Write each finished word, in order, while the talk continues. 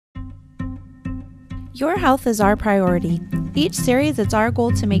Your health is our priority. Each series, it's our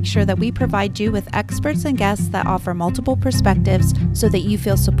goal to make sure that we provide you with experts and guests that offer multiple perspectives so that you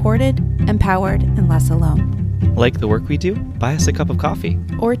feel supported, empowered, and less alone. Like the work we do? Buy us a cup of coffee.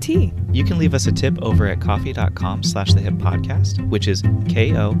 Or tea. You can leave us a tip over at coffee.com/thehippodcast, which is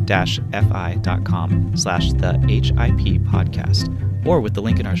ko-fi.com/the-HIP-podcast, or with the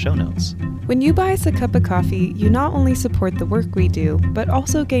link in our show notes. When you buy us a cup of coffee, you not only support the work we do, but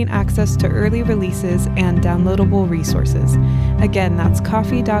also gain access to early releases and downloadable resources. Again, that's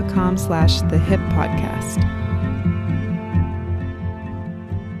coffee.com/thehippodcast.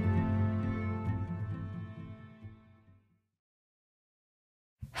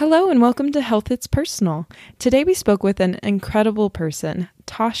 Hello and welcome to Health It's Personal. Today we spoke with an incredible person,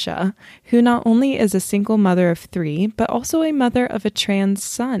 Tasha, who not only is a single mother of 3, but also a mother of a trans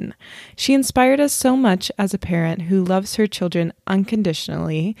son. She inspired us so much as a parent who loves her children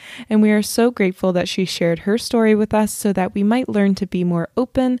unconditionally, and we are so grateful that she shared her story with us so that we might learn to be more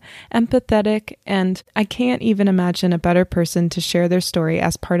open, empathetic, and I can't even imagine a better person to share their story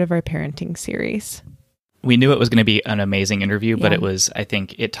as part of our parenting series. We knew it was going to be an amazing interview, but I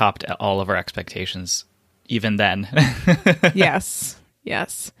think it topped all of our expectations even then. Yes.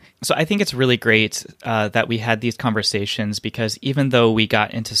 So I think it's really great that we had these conversations, because even though we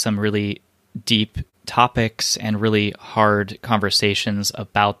got into some really deep topics and really hard conversations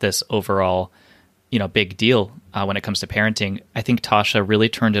about this overall, big deal when it comes to parenting, I think Tasha really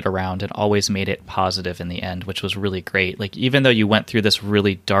turned it around and always made it positive in the end, which was really great. Like, even though you went through this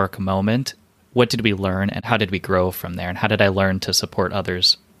really dark moment, what did we learn and how did we grow from there? And how did I learn to support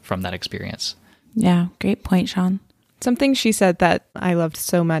others from that experience? Yeah, great point, Sean. Something she said that I loved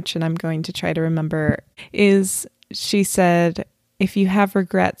so much, and I'm going to try to remember, is she said, if you have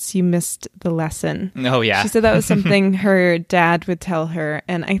regrets, you missed the lesson. Oh, yeah. She said that was something her dad would tell her.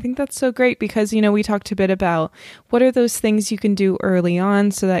 And I think that's so great because, we talked a bit about what are those things you can do early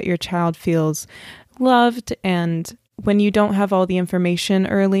on so that your child feels loved, and when you don't have all the information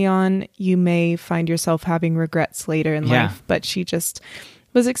early on, you may find yourself having regrets later in life. But she just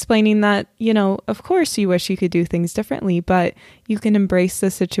was explaining that, of course you wish you could do things differently, but you can embrace the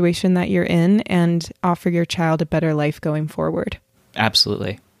situation that you're in and offer your child a better life going forward.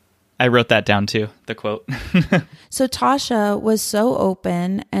 Absolutely. I wrote that down too, the quote. So Tasha was so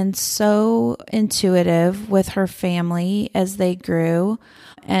open and so intuitive with her family as they grew,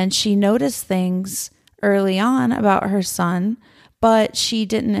 and she noticed things early on about her son, but she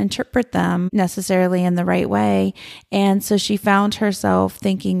didn't interpret them necessarily in the right way. And so she found herself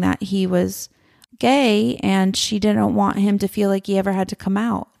thinking that he was gay, and she didn't want him to feel like he ever had to come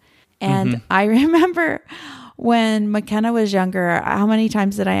out. And I remember when McKenna was younger, how many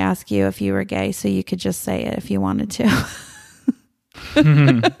times did I ask you if you were gay so you could just say it if you wanted to?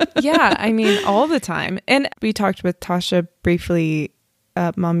 Yeah, I mean, all the time. And we talked with Tasha briefly.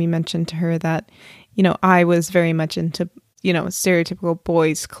 Mommy mentioned to her that I was very much into, stereotypical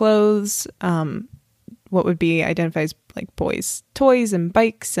boys' clothes, what would be identified as like boys' toys and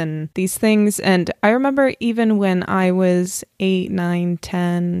bikes and these things. And I remember even when I was 8, 9,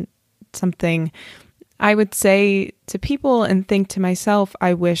 10, something, I would say to people and think to myself,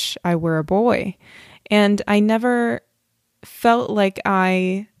 I wish I were a boy. And I never felt like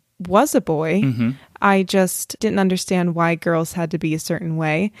I was a boy. I just didn't understand why girls had to be a certain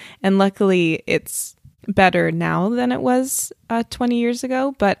way. And luckily it's better now than it was 20 years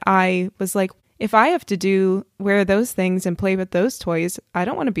ago. But I was like, if I have to wear those things and play with those toys, I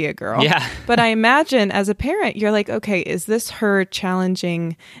don't want to be a girl. Yeah. But I imagine as a parent, you're like, okay, is this her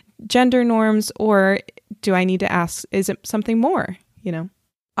challenging gender norms, or do I need to ask, is it something more,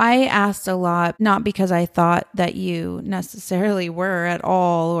 I asked a lot, not because I thought that you necessarily were at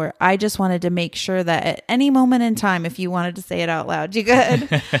all, or I just wanted to make sure that at any moment in time, if you wanted to say it out loud, you could,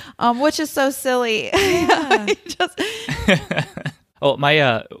 which is so silly. Yeah. Oh,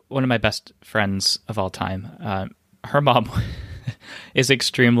 my one of my best friends of all time, her mom is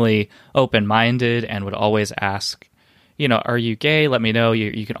extremely open-minded and would always ask, are you gay? Let me know.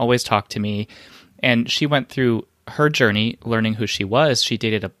 You can always talk to me. And she went through her journey learning who she was. She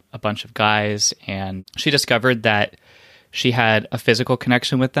dated a bunch of guys, and she discovered that she had a physical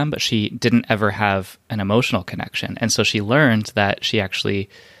connection with them, but she didn't ever have an emotional connection. And so she learned that she actually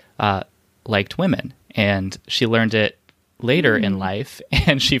liked women, and she learned it later in life.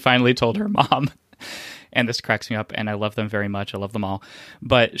 And she finally told her mom, and this cracks me up, and I love them very much. I love them all.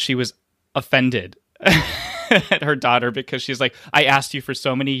 But she was offended at her daughter because she's like, I asked you for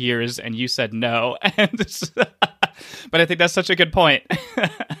so many years and you said no. And but I think that's such a good point.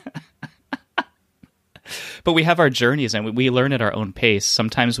 But we have our journeys and we learn at our own pace.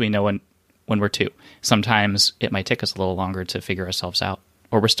 Sometimes we know when when we're two. Sometimes it might take us a little longer to figure ourselves out,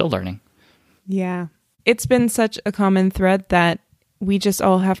 or we're still learning. Yeah. It's been such a common thread that we just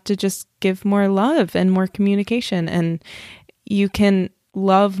all have to just give more love and more communication. And you can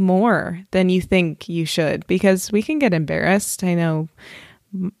love more than you think you should, because we can get embarrassed. I know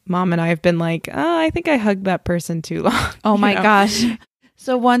Mom and I have been like, oh, I think I hugged that person too long. Oh my gosh.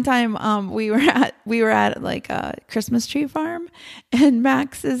 So one time we were at like a Christmas tree farm, and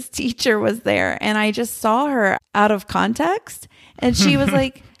Max's teacher was there, and I just saw her out of context, and she was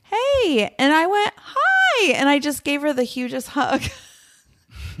like, hey, and I went, hi, and I just gave her the hugest hug.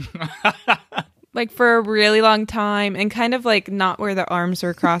 Like for a really long time, and kind of like not where the arms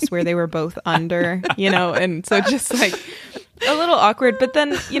were crossed, where they were both under, and so just like a little awkward. But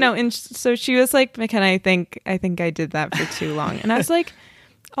then, and so she was like, McKenna, I think I did that for too long. And I was like,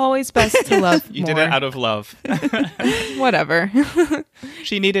 always best to love You more. did it out of love. Whatever.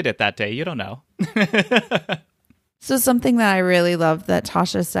 She needed it that day. You don't know. So something that I really loved that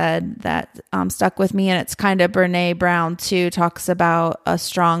Tasha said that stuck with me, and it's kind of Brene Brown too, talks about a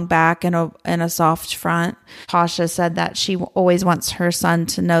strong back and a soft front. Tasha said that she always wants her son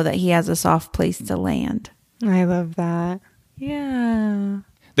to know that he has a soft place to land. I love that. Yeah.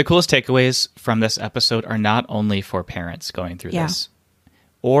 The coolest takeaways from this episode are not only for parents going through Yeah. this,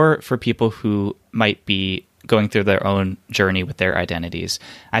 or for people who might be going through their own journey with their identities.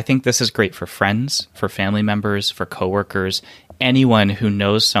 I think this is great for friends, for family members, for coworkers, anyone who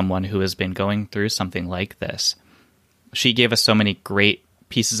knows someone who has been going through something like this. She gave us so many great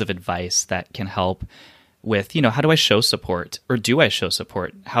pieces of advice that can help with, how do I show support? Or do I show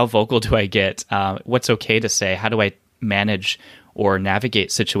support? How vocal do I get? What's okay to say? How do I manage or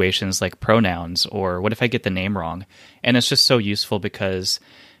navigate situations like pronouns? Or what if I get the name wrong? And it's just so useful because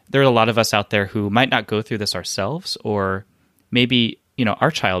there are a lot of us out there who might not go through this ourselves, or maybe,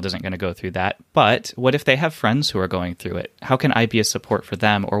 our child isn't going to go through that. But what if they have friends who are going through it? How can I be a support for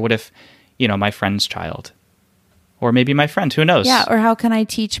them? Or what if, my friend's child, or maybe my friend, who knows? Yeah. Or how can I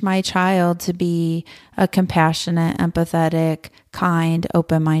teach my child to be a compassionate, empathetic, kind,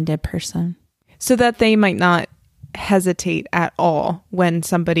 open-minded person? So that they might not hesitate at all when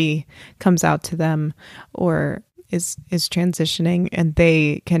somebody comes out to them or is transitioning, and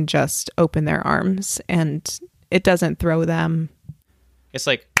they can just open their arms and it doesn't throw them. It's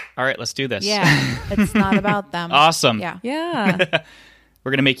like, all right, let's do this. Yeah. It's not about them. Awesome. Yeah. Yeah.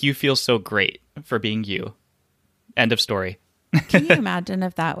 We're going to make you feel so great for being you. End of story. Can you imagine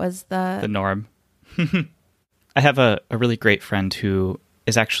if that was The norm. I have a really great friend who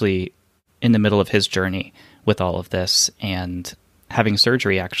is actually in the middle of his journey with all of this, and having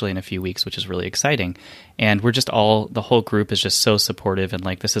surgery actually in a few weeks, which is really exciting. And we're just the whole group is just so supportive and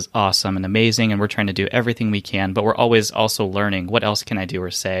like, this is awesome and amazing. And we're trying to do everything we can, but we're always also learning what else can I do or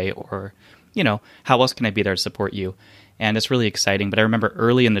say, or, how else can I be there to support you? And it's really exciting. But I remember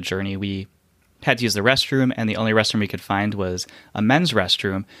early in the journey, we had to use the restroom, and the only restroom we could find was a men's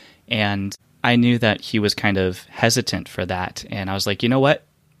restroom. And I knew that he was kind of hesitant for that. And I was like, you know what?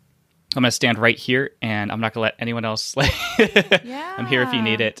 I'm going to stand right here, and I'm not going to let anyone else. Yeah. I'm here if you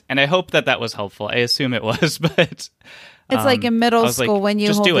need it. And I hope that was helpful. I assume it was, but It's like in middle school when you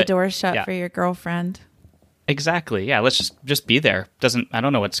just hold do the it. door shut Yeah. for your girlfriend. Exactly. Yeah. Let's just be there. I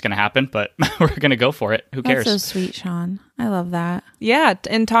don't know what's going to happen, but we're going to go for it. Who cares? That's so sweet, Sean. I love that. Yeah.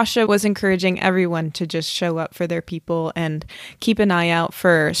 And Tasha was encouraging everyone to just show up for their people and keep an eye out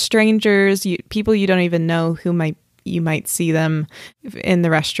for strangers, people you don't even know who you might see them in the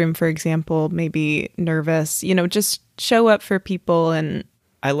restroom, for example, maybe nervous, just show up for people. And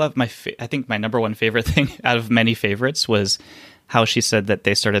I love I think my number one favorite thing out of many favorites was how she said that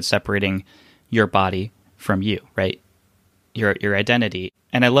they started separating your body from you, right? Your identity.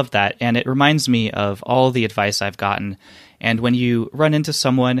 And I love that. And it reminds me of all the advice I've gotten. And when you run into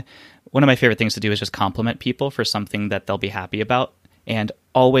someone, one of my favorite things to do is just compliment people for something that they'll be happy about, and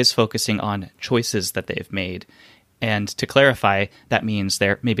always focusing on choices that they've made. And to clarify, that means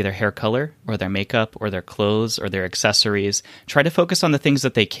maybe their hair color or their makeup or their clothes or their accessories. Try to focus on the things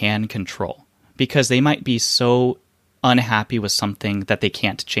that they can control, because they might be so unhappy with something that they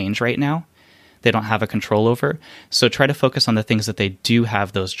can't change right now. They don't have a control over. So try to focus on the things that they do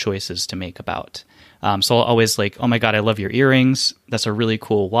have those choices to make about. So I'll always like, oh my God, I love your earrings. That's a really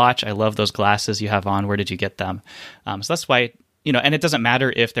cool watch. I love those glasses you have on. Where did you get them? So that's why, and it doesn't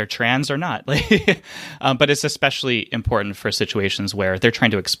matter if they're trans or not, but it's especially important for situations where they're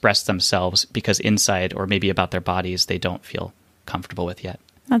trying to express themselves because inside, or maybe about their bodies, they don't feel comfortable with yet.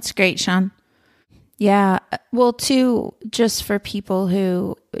 That's great, Sean. Yeah. Well, too, just for people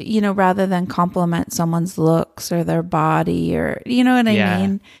who, rather than compliment someone's looks or their body, or, you know what I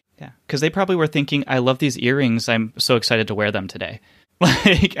mean? Yeah. because they probably were thinking, I love these earrings. I'm so excited to wear them today.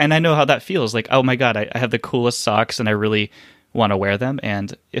 Like, and I know how that feels. Like, oh my God, I have the coolest socks and I really want to wear them.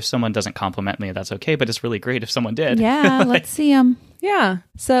 And if someone doesn't compliment me, that's okay. But it's really great if someone did. Yeah, let's see them. Yeah.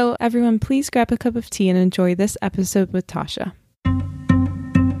 So everyone, please grab a cup of tea and enjoy this episode with Tasha.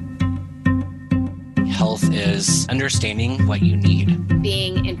 Health is understanding what you need,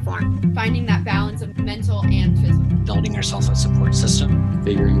 being informed, finding that balance of mental and physical, building yourself a support system,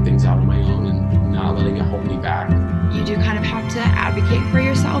 figuring things out on my own and not letting it hold me back. You do kind of have to advocate for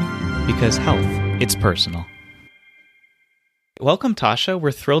yourself. Because health, it's personal. Welcome, Tasha.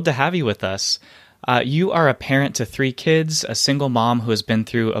 We're thrilled to have you with us. You are a parent to 3 kids, a single mom who has been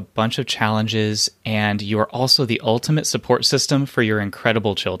through a bunch of challenges, and you are also the ultimate support system for your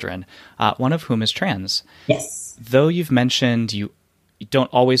incredible children, one of whom is trans. Yes. Though you've mentioned you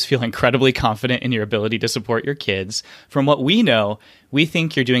don't always feel incredibly confident in your ability to support your kids, from what we know, we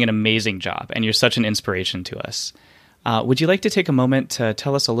think you're doing an amazing job, and you're such an inspiration to us. Would you like to take a moment to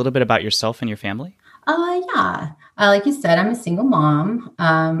tell us a little bit about yourself and your family? Yeah. Like you said, I'm a single mom.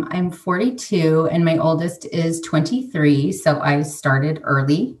 I'm 42 and my oldest is 23. So I started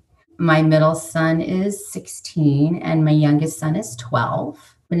early. My middle son is 16 and my youngest son is 12.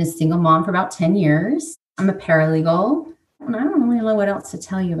 I've been a single mom for about 10 years. I'm a paralegal. And I don't really know what else to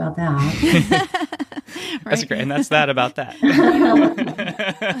tell you about that. That's great. And that's that about that.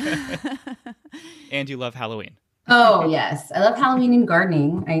 And you love Halloween. Oh, yes. I love Halloween and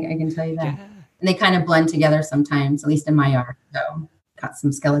gardening. I can tell you that. Yeah. And they kind of blend together sometimes, at least in my yard. So got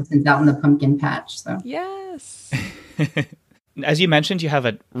some skeletons out in the pumpkin patch. So yes. As you mentioned, you have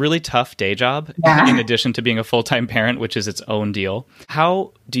a really tough day job in addition to being a full-time parent, which is its own deal.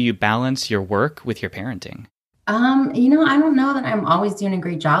 How do you balance your work with your parenting? I don't know that I'm always doing a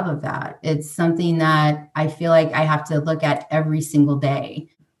great job of that. It's something that I feel like I have to look at every single day.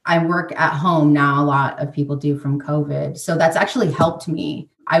 I work at home now. A lot of people do from COVID. So that's actually helped me.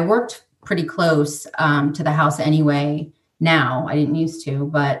 I worked pretty close to the house anyway. Now I didn't used to,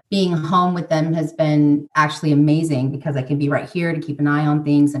 but being home with them has been actually amazing because I can be right here to keep an eye on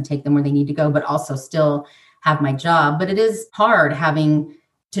things and take them where they need to go, but also still have my job. But it is hard having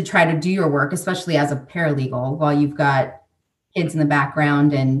to try to do your work, especially as a paralegal, while you've got kids in the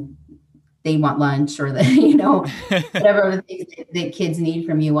background and they want lunch or whatever the things that kids need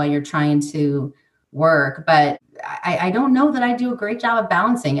from you while you're trying to work. But I don't know that I do a great job of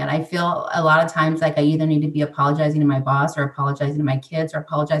balancing it. I feel a lot of times like I either need to be apologizing to my boss or apologizing to my kids or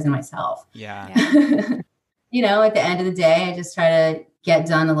apologizing to myself. Yeah. At the end of the day, I just try to get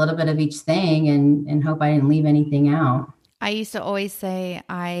done a little bit of each thing and hope I didn't leave anything out. I used to always say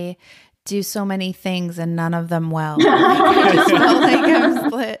I do so many things and none of them well. I just felt like I'm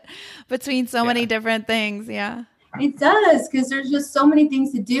split between so many different things. Yeah. It does, because there's just so many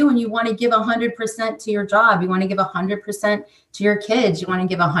things to do and you want to give 100% to your job. You want to give 100% to your kids. You want to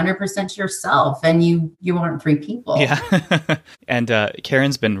give 100% to yourself, and you aren't 3 people. Yeah. And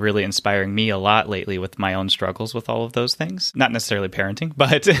Karen's been really inspiring me a lot lately with my own struggles with all of those things. Not necessarily parenting,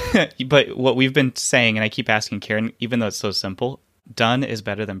 but what we've been saying, and I keep asking Karen, even though it's so simple, done is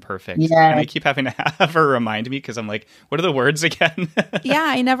better than perfect. Yeah. And I keep having to have her remind me because I'm like, what are the words again? Yeah,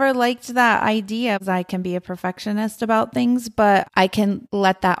 I never liked that idea. I can be a perfectionist about things, but I can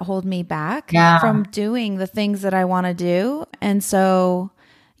let that hold me back from doing the things that I want to do. And so,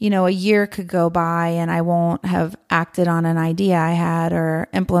 a year could go by and I won't have acted on an idea I had or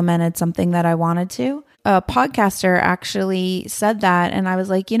implemented something that I wanted to. A podcaster actually said that, and I was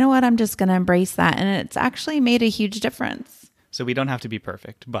like, you know what? I'm just going to embrace that. And it's actually made a huge difference. So we don't have to be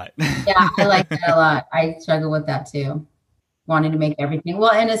perfect, but. Yeah, I like that a lot. I struggle with that too. Wanting to make everything.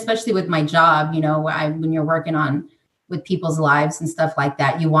 Well, and especially with my job, when you're working with people's lives and stuff like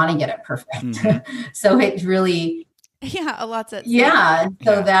that, you want to get it perfect. Mm-hmm. So it really. Yeah, a lot's at stake. Yeah.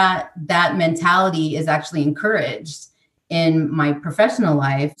 So that mentality is actually encouraged in my professional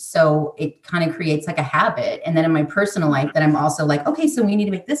life. So it kind of creates like a habit. And then in my personal life that I'm also like, okay, so we need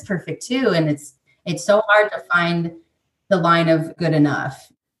to make this perfect too. And it's so hard to find the line of good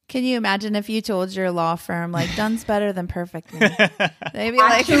enough. Can you imagine if you told your law firm, like, done's better than perfect? Maybe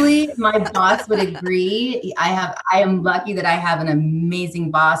actually, my boss would agree. I am lucky that I have an amazing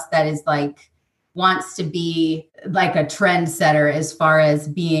boss that is wants to be like a trendsetter as far as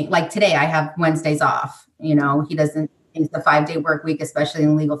being like today. I have Wednesdays off. He doesn't think the 5-day work week, especially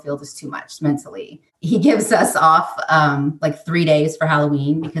in the legal field, is too much mentally. He gives us off 3 days for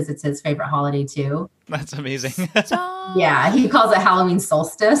Halloween because it's his favorite holiday too. That's amazing. Yeah, he calls it Halloween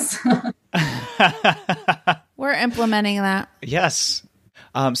solstice. We're implementing that. Yes.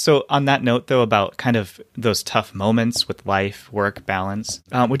 So on that note, though, about kind of those tough moments with life, work, balance,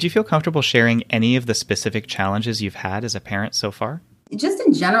 would you feel comfortable sharing any of the specific challenges you've had as a parent so far? Just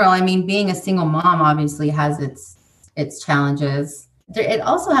in general, I mean, being a single mom obviously has its challenges. It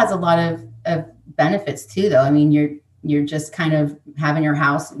also has a lot of benefits too, though. I mean, you're just kind of having your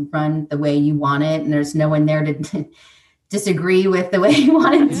house run the way you want it, and there's no one there to disagree with the way you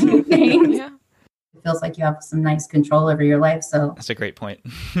want to do things. Yeah. It feels like you have some nice control over your life. So That's a great point.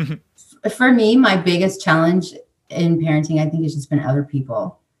 for me, my biggest challenge in parenting, I think, has just been other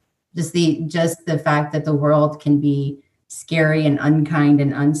people. Just the fact that the world can be scary and unkind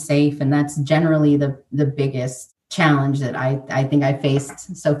and unsafe. And that's generally the biggest challenge that I think I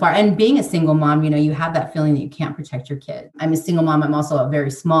faced so far. And being a single mom, you have that feeling that you can't protect your kid. I'm a single mom. I'm also a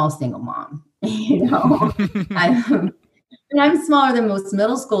very small single mom. I'm smaller than most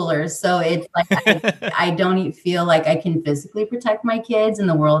middle schoolers. So it's like, I don't feel like I can physically protect my kids, and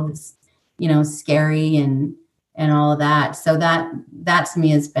the world is, scary and all of that. So that to me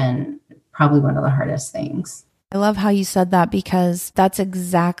has been probably one of the hardest things. I love how you said that, because that's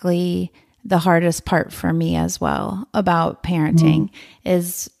exactly the hardest part for me as well about parenting,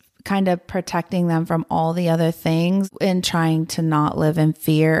 is kind of protecting them from all the other things and trying to not live in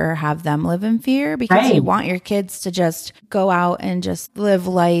fear or have them live in fear, because you want your kids to just go out and just live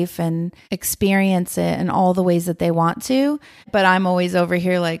life and experience it in all the ways that they want to. But I'm always over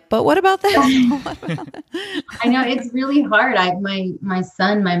here like, but what about this? I know it's really hard. My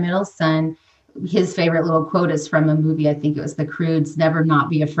son, my middle son, his favorite little quote is from a movie. I think it was The Croods: "Never not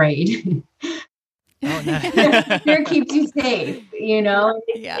be afraid." Oh, no. Fear keeps you safe,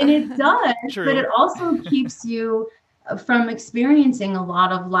 Yeah. And it does, True. but it also keeps you from experiencing a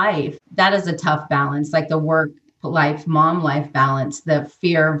lot of life. That is a tough balance, like the work life, mom life balance. The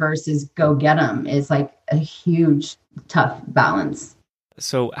fear versus go get 'em is like a huge, tough balance.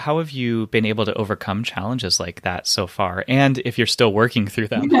 So how have you been able to overcome challenges like that so far? And if you're still working through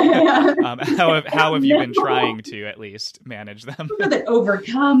them, how have you been trying to at least manage them? I don't know that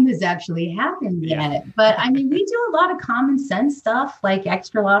overcome has actually happened yet. But I mean, we do a lot of common sense stuff, like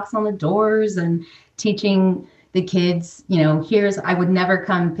extra locks on the doors and teaching the kids, I would never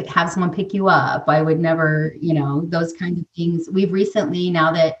come have someone pick you up. I would never, those kinds of things. We've recently,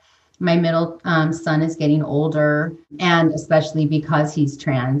 now that my middle son is getting older, and especially because he's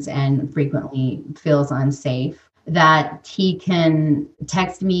trans and frequently feels unsafe, that he can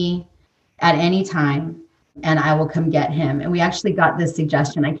text me at any time and I will come get him. And we actually got this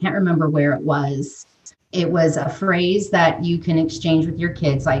suggestion. I can't remember where it was. It was a phrase that you can exchange with your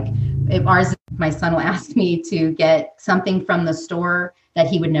kids. Like my son will ask me to get something from the store that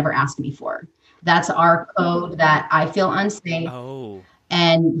he would never ask me for. That's our code that I feel unsafe. Oh.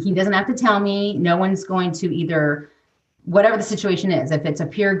 And he doesn't have to tell me. No one's going to either, whatever the situation is, if it's a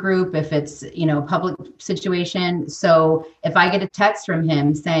peer group, if it's, a public situation. So if I get a text from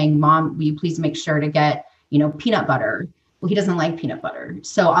him saying, "Mom, will you please make sure to get, peanut butter?" Well, he doesn't like peanut butter.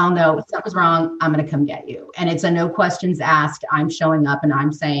 So I'll know if something's wrong, I'm going to come get you. And it's a no questions asked. I'm showing up and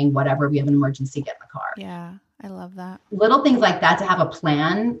I'm saying, whatever, we have an emergency, get in the car. Yeah, I love that. Little things like that, to have a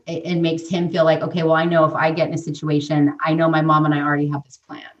plan, it makes him feel like, okay, well, I know if I get in a situation, I know my mom and I already have this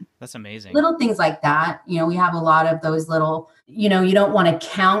plan. That's amazing. Little things like that. We have a lot of those little, you don't want to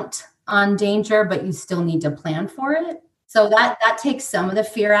count on danger, but you still need to plan for it. So that takes some of the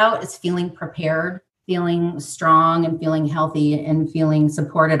fear out. Is feeling prepared, feeling strong and feeling healthy and feeling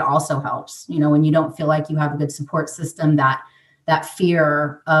supported also helps. When you don't feel like you have a good support system, that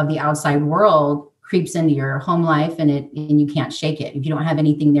fear of the outside world creeps into your home life and you can't shake it. If you don't have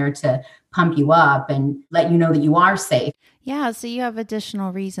anything there to pump you up and let you know that you are safe. Yeah. So you have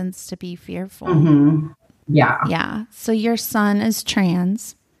additional reasons to be fearful. Mm-hmm. Yeah. Yeah. So your son is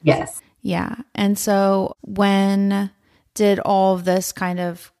trans. Yes. Yeah. And so when did all of this kind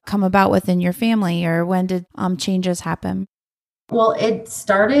of come about within your family, or when did changes happen? Well, it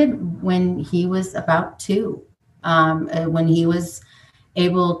started when he was about 2, when he was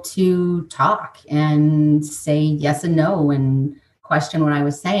able to talk and say yes and no and question what I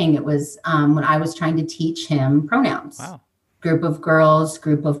was saying. It was when I was trying to teach him pronouns. Wow. Group of girls,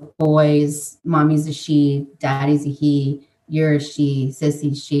 group of boys, mommy's a she, daddy's a he, you're a she,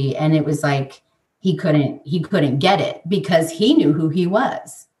 sissy's she. And it was like he couldn't get it because he knew who he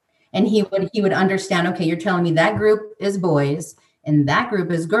was. And he would understand, okay, you're telling me that group is boys and that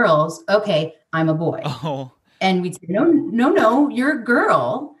group is girls. Okay, I'm a boy. Oh. And we'd say, no, you're a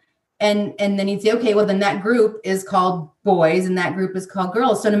girl. And then he'd say, okay, well, then that group is called boys and that group is called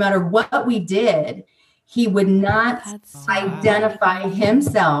girls. So no matter what we did, he would not identify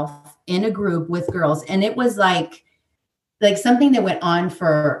himself in a group with girls. And it was like like something that went on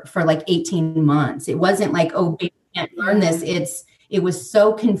for like 18 months. It wasn't like, oh, baby can't learn this. It was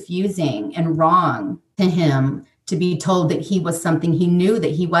so confusing and wrong to him to be told that he was something he knew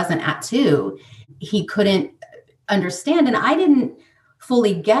that he wasn't at 2. He couldn't understand. And I didn't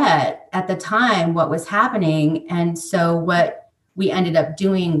fully get at the time what was happening. And so what we ended up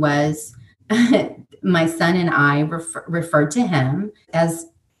doing was my son and I referred to him as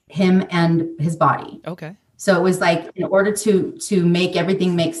him and his body. Okay. So it was like, in order to make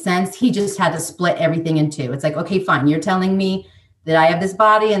everything make sense, he just had to split everything in 2. It's like, okay, fine. You're telling me that I have this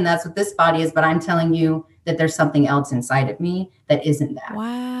body and that's what this body is, but I'm telling you that there's something else inside of me that isn't that.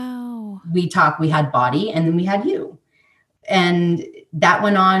 Wow. We had body and then we had you. And that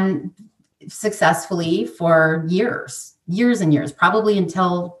went on successfully for years and years, probably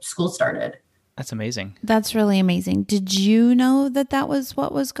until school started. That's amazing. That's really amazing. Did you know that was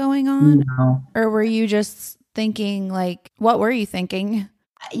what was going on? No. Or were you just thinking, like, what were you thinking?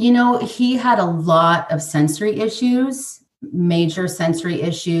 He had a lot of sensory issues, major sensory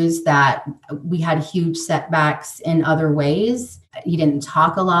issues that we had huge setbacks in other ways. He didn't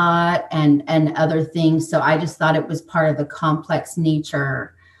talk a lot and other things. So I just thought it was part of the complex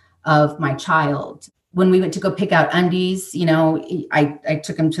nature of my child. When we went to go pick out undies, I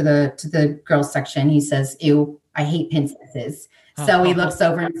took him to the girls section. He says, "Ew, I hate princesses." So he looks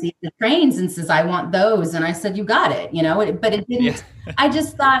over and sees the trains and says, "I want those." And I said, "You got it," but it didn't. Yeah. I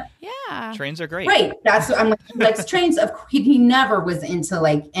just thought, yeah, trains are great. Right. That's what I'm like. He likes trains. He never was into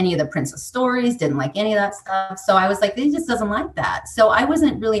like any of the princess stories, didn't like any of that stuff. So I was like, he just doesn't like that. So I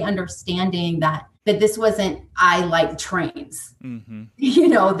wasn't really understanding that this wasn't, I like trains. Mm-hmm.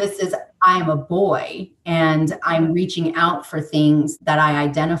 This is, I am a boy and I'm reaching out for things that I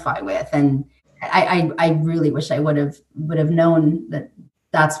identify with. And I really wish I would have known that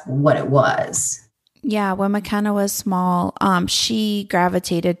that's what it was. Yeah. When McKenna was small, she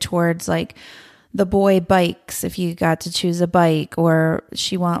gravitated towards like the boy bikes, if you got to choose a bike, or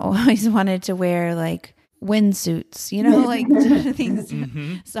she always wanted to wear like windsuits, like things.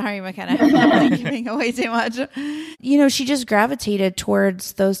 Mm-hmm. Sorry, McKenna, I'm giving away too much. She just gravitated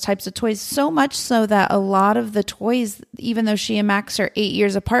towards those types of toys, so much so that a lot of the toys, even though she and Max are 8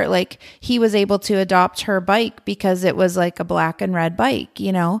 years apart, like he was able to adopt her bike because it was like a black and red bike,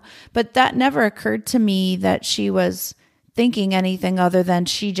 but that never occurred to me that she was thinking anything other than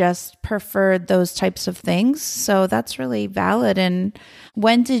she just preferred those types of things. So that's really valid. And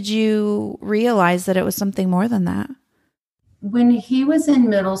when did you realize that it was something more than that? When he was in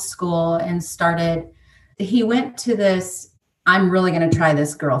middle school and he went to this, I'm really going to try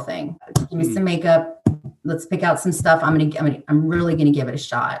this girl thing. Give me some makeup. Let's pick out some stuff. I'm really going to give it a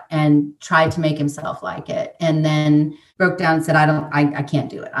shot, and tried to make himself like it. And then broke down and said, I can't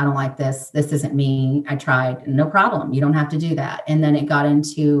do it. I don't like this. This isn't me. I tried. No problem. You don't have to do that. And then it got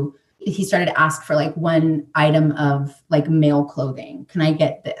into, he started to ask for like one item of like male clothing. Can I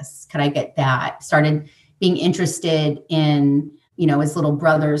get this? Can I get that? Started being interested in, his little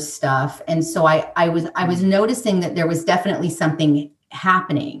brother's stuff. And so I was noticing that there was definitely something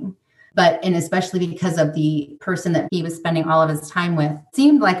happening. And especially because of the person that he was spending all of his time with,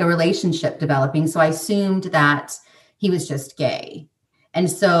 seemed like a relationship developing. So I assumed that he was just gay. And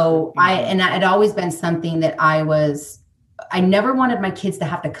so it had always been something that I never wanted my kids to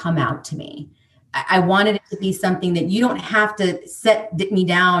have to come out to me. I wanted it to be something that you don't have to set me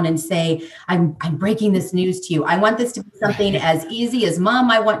down and say, I'm breaking this news to you. I want this to be something as easy as,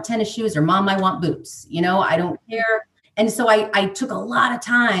 Mom, I want tennis shoes, or Mom, I want boots. I don't care. And so I took a lot of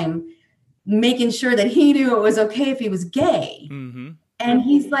time making sure that he knew it was okay if he was gay. Mm-hmm. And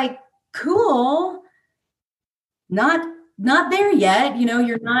he's like, cool. Not there yet.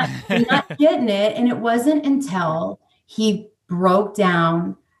 You're not getting it. And it wasn't until he broke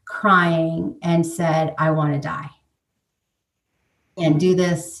down crying and said, I want to die and do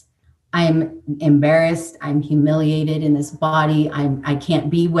this. I'm embarrassed. I'm humiliated in this body. I can't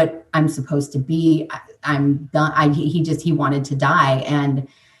be what I'm supposed to be. I'm done. He wanted to die. And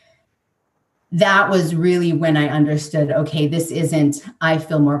that was really when I understood, okay, this isn't, I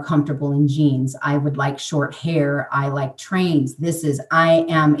feel more comfortable in jeans. I would like short hair. I like trains. I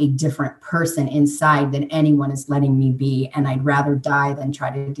am a different person inside than anyone is letting me be. And I'd rather die than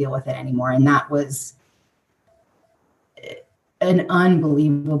try to deal with it anymore. And that was an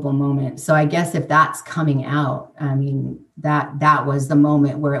unbelievable moment. So I guess if that's coming out, that was the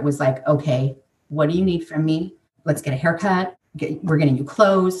moment where it was like, okay, what do you need from me? Let's get a haircut. We're getting you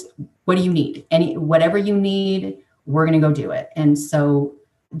clothes. What do you need? Whatever you need, we're going to go do it. And so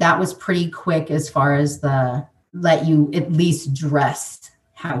that was pretty quick as far as let you at least dress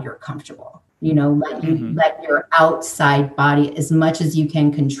how you're comfortable. Let your outside body, as much as you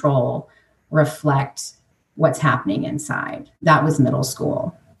can control, reflect what's happening inside. That was middle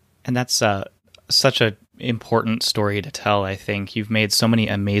school. And that's such a important story to tell. I think you've made so many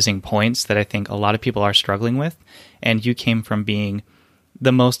amazing points that I think a lot of people are struggling with. And you came from being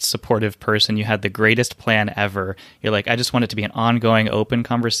the most supportive person. You had the greatest plan ever. You're like, I just want it to be an ongoing, open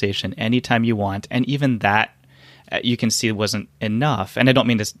conversation anytime you want. And even that, you can see wasn't enough. And I don't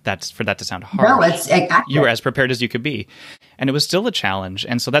mean that's for that to sound harsh. No, it's accurate. You were as prepared as you could be. And it was still a challenge.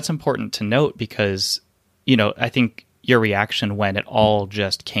 And so that's important to note because, I think your reaction when it all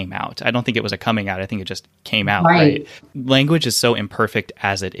just came out. I don't think it was a coming out. I think it just came out. Right. Language is so imperfect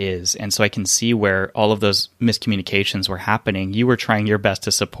as it is. And so I can see where all of those miscommunications were happening. You were trying your best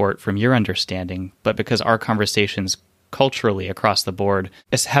to support from your understanding, but because our conversations culturally across the board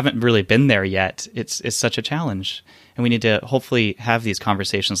haven't really been there yet, it's such a challenge. And we need to hopefully have these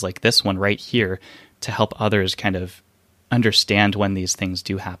conversations like this one right here to help others kind of understand when these things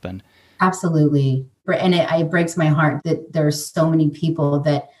do happen. Absolutely. And it breaks my heart that there's so many people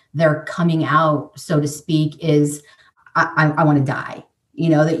that their coming out, so to speak, is I want to die.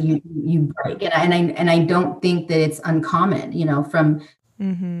 That you break, and I don't think that it's uncommon. From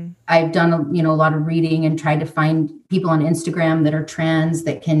I've done a lot of reading and tried to find people on Instagram that are trans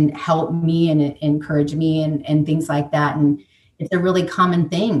that can help me and encourage me and things like that. And it's a really common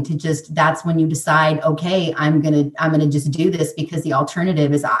thing to that's when you decide, okay, I'm gonna just do this because the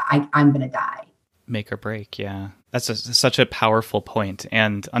alternative is I'm gonna die. Make or break. Yeah. That's such a powerful point.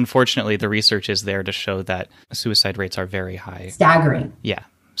 And unfortunately, the research is there to show that suicide rates are very high. Staggering. Yeah.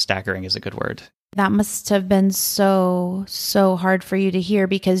 Staggering is a good word. That must have been so hard for you to hear,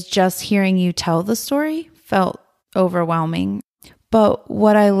 because just hearing you tell the story felt overwhelming. But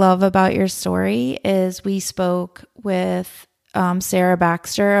what I love about your story is we spoke with Sarah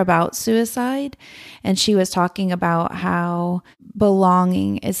Baxter about suicide, and she was talking about how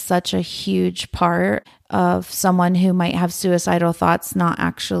belonging is such a huge part of someone who might have suicidal thoughts not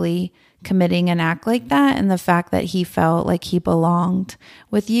actually committing an act like that. And the fact that he felt like he belonged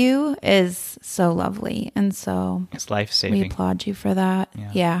with you is so lovely. And so it's life-saving. We applaud you for that.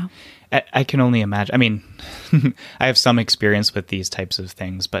 Yeah. I can only imagine. I mean, I have some experience with these types of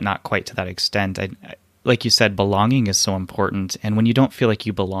things, but not quite to that extent. Like you said, belonging is so important. And when you don't feel like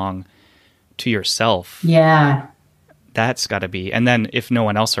you belong to yourself, that's got to be. And then if no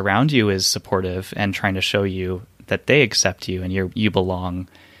one else around you is supportive and trying to show you that they accept you and you belong,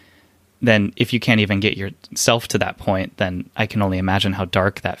 then if you can't even get yourself to that point, then I can only imagine how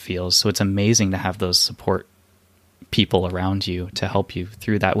dark that feels. So it's amazing to have those support people around you to help you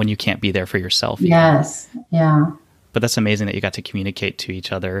through that when you can't be there for yourself. Yes. Yeah. But that's amazing that you got to communicate to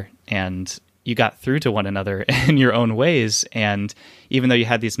each other and you got through to one another in your own ways. And even though you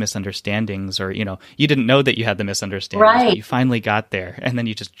had these misunderstandings, or, you didn't know that you had the misunderstandings, but you finally got there and then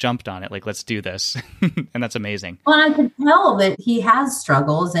you just jumped on it. Like, let's do this. And that's amazing. Well, I could tell that he has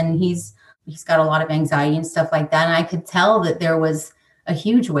struggles and he's got a lot of anxiety and stuff like that. And I could tell that there was a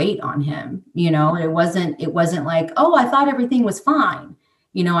huge weight on him. It wasn't like, oh, I thought everything was fine.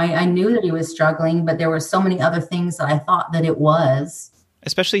 I knew that he was struggling, but there were so many other things that I thought that it was.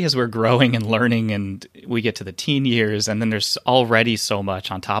 Especially as we're growing and learning and we get to the teen years, and then there's already so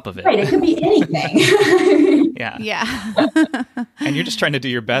much on top of it. Right. It could be anything. Yeah. And you're just trying to do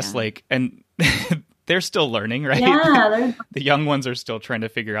your best, and they're still learning, right? Yeah. The young ones are still trying to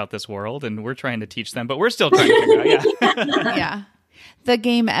figure out this world, and we're trying to teach them, but we're still trying to figure it out. Yeah. The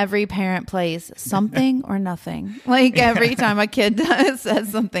game every parent plays, something or nothing. Like every time a kid says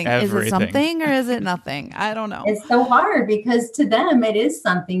something, Is it something or is it nothing? I don't know. It's so hard because to them it is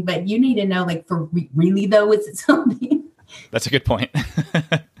something, but you need to know, like, for really though, is it something? That's a good point.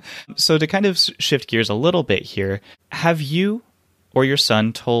 So to kind of shift gears a little bit here, have you or your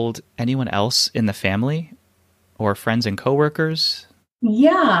son told anyone else in the family or friends and coworkers?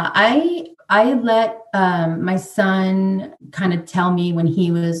 Yeah, I let my son kind of tell me when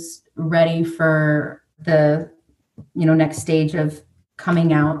he was ready for the, next stage of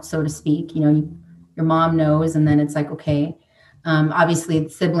coming out, so to speak. Your mom knows, and then it's like, okay. Obviously, the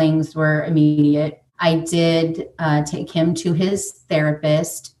siblings were immediate. I did take him to his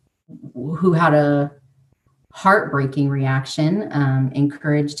therapist, who had a heartbreaking reaction,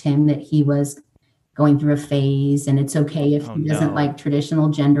 encouraged him that he was going through a phase and it's okay if he doesn't like traditional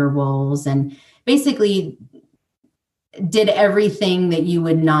gender roles, and basically did everything that you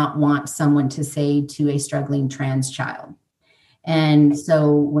would not want someone to say to a struggling trans child. And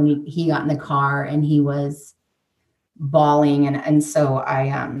so when he got in the car and he was bawling, and so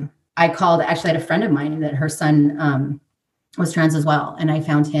I called, actually I had a friend of mine that her son was trans as well. And I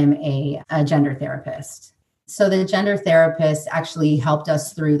found him a gender therapist. So the gender therapist actually helped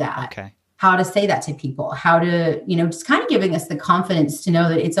us through that. Okay. How to say that to people, how to, just kind of giving us the confidence to know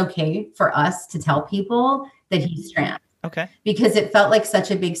that it's okay for us to tell people that he's trans. Okay. Because it felt like such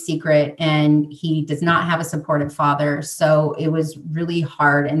a big secret and he does not have a supportive father. So it was really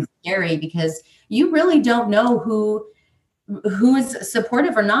hard and scary because you really don't know who is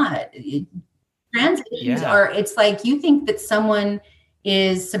supportive or not. Trans issues it's like you think that someone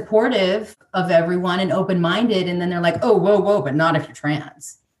is supportive of everyone and open-minded, and then they're like, oh, whoa, but not if you're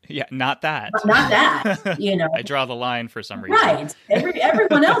trans. Yeah, not that. Not that, I draw the line for some reason. Right.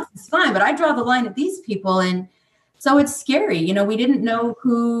 Everyone else is fine, but I draw the line at these people. And so it's scary. We didn't know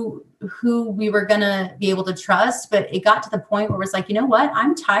who we were going to be able to trust, but it got to the point where it was like, you know what?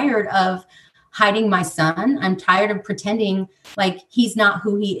 I'm tired of hiding my son. I'm tired of pretending like he's not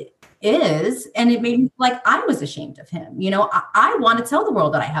who he is. And it made me feel like I was ashamed of him. I want to tell the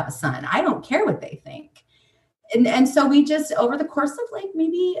world that I have a son. I don't care what they think. And so we just, over the course of like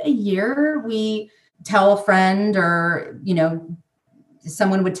maybe a year, we tell a friend or,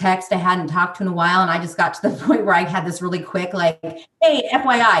 someone would text I hadn't talked to in a while. And I just got to the point where I had this really quick, like, hey,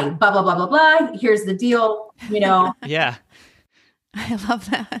 FYI, blah, blah, blah, blah, blah. Here's the deal, Yeah. I love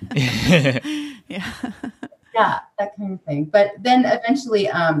that. Yeah. Yeah, that kind of thing. But then eventually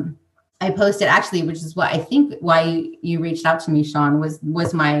I posted, actually, which is what I think why you reached out to me, Sean,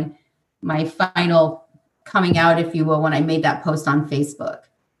 was my final coming out, if you will, when I made that post on Facebook,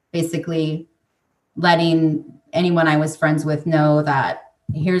 basically letting anyone I was friends with know that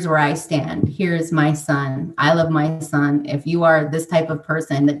here's where I stand. Here's my son. I love my son. If you are this type of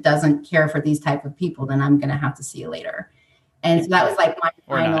person that doesn't care for these type of people, then I'm going to have to see you later. And so that was like my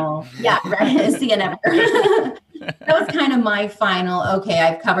final, right. See you never. That was kind of my final, okay,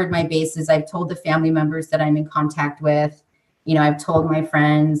 I've covered my bases. I've told the family members that I'm in contact with. I've told my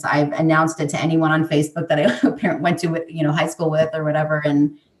friends, I've announced it to anyone on Facebook that I went to, high school with or whatever.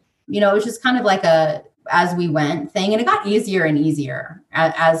 And, it was just kind of like a, as we went thing. And it got easier and easier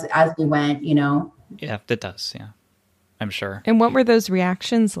as we went, Yeah, it does. Yeah, I'm sure. And what were those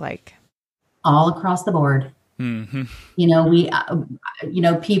reactions like? All across the board. Mm-hmm. We,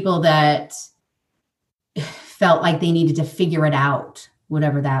 people that felt like they needed to figure it out,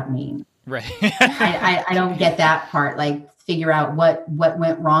 whatever that means. Right. I don't get that part. Like figure out what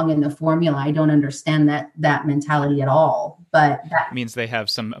went wrong in the formula. I don't understand that mentality at all. But that means they have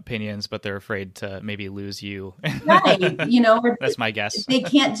some opinions, but they're afraid to maybe lose you. Right. That's my guess. They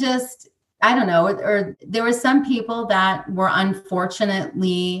can't just, I don't know, or there were some people that were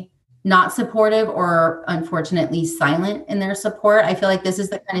unfortunately not supportive or unfortunately silent in their support. I feel like this is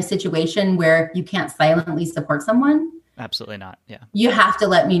the kind of situation where you can't silently support someone. Absolutely not. Yeah. You have to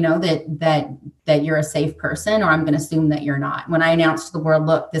let me know that you're a safe person, or I'm going to assume that you're not. When I announced to the world,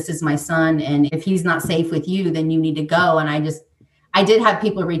 look, this is my son, and if he's not safe with you, then you need to go. And I did have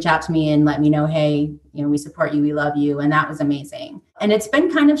people reach out to me and let me know, hey, we support you, we love you. And that was amazing. And it's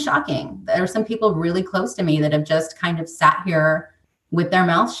been kind of shocking. There are some people really close to me that have just kind of sat here with their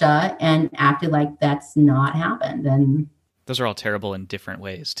mouth shut and acted like that's not happened. And those are all terrible in different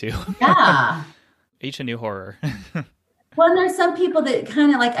ways too. Yeah. Each a new horror. Well, and there's some people that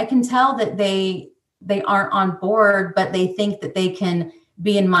kind of like, I can tell that they aren't on board, but they think that they can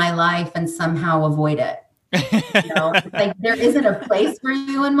be in my life and somehow avoid it. It's like there isn't a place for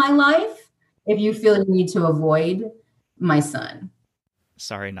you in my life if you feel you need to avoid my son.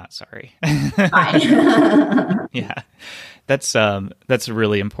 Sorry, not sorry. Fine. Yeah, that's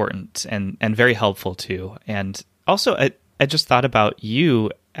really important and very helpful too. And also, I just thought about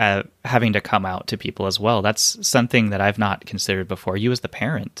you having to come out to people as well. That's something that I've not considered before. You as the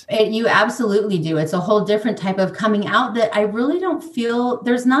parent. You absolutely do. It's a whole different type of coming out that I really don't feel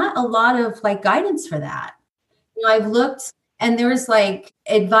there's not a lot of like guidance for that. I've looked and there's like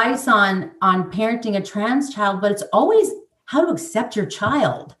advice on parenting a trans child, but it's always how to accept your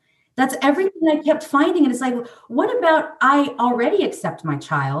child. That's everything I kept finding. And it's like, what about I already accept my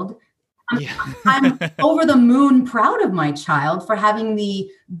child? I'm over the moon proud of my child for having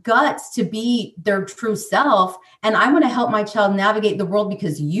the guts to be their true self. And I want to help my child navigate the world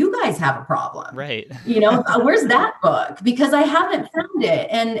because you guys have a problem. Right. Where's that book? Because I haven't found it.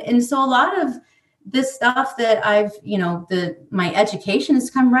 And so a lot of this stuff that I've, my education has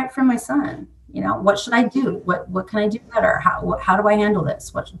come right from my son. What should I do? What can I do better? How do I handle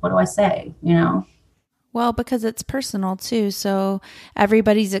this? What do I say? Well, because it's personal too. So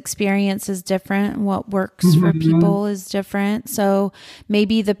everybody's experience is different. What works for people is different. So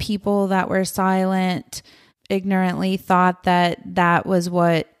maybe the people that were silent ignorantly thought that was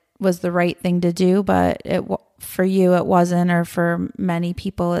what was the right thing to do, but for you it wasn't, or for many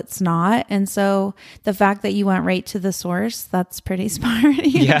people it's not. And so the fact that you went right to the source, that's pretty smart.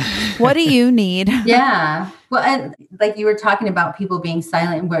 Yeah. What do you need? Yeah. Well, and like you were talking about people being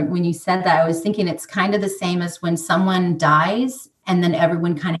silent. When you said that, I was thinking it's kind of the same as when someone dies and then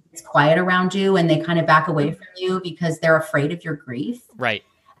everyone kind of gets quiet around you and they kind of back away from you because they're afraid of your grief. Right.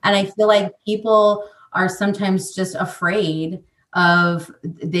 And I feel like people are sometimes just afraid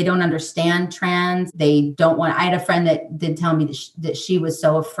they don't understand trans. They don't want, I had a friend that did tell me that she was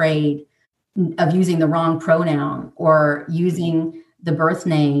so afraid of using the wrong pronoun or using the birth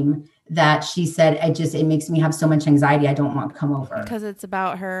name that she said, it makes me have so much anxiety. I don't want to come over. Because it's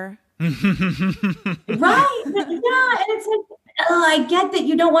about her. Right. Yeah. And it's like, I get that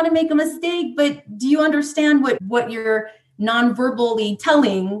you don't want to make a mistake, but do you understand what you're non-verbally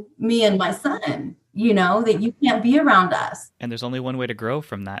telling me and my son? That you can't be around us. And there's only one way to grow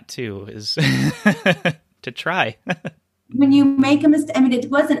from that too, is to try. When you make a mistake, it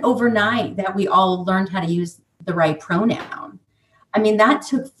wasn't overnight that we all learned how to use the right pronoun. That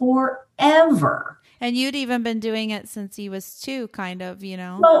took forever. And you'd even been doing it since he was 2, kind of,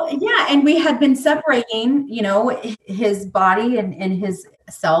 Well, yeah. And we had been separating, his body and his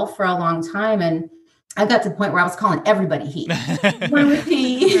self for a long time. And I got to the point where I was calling everybody he. One with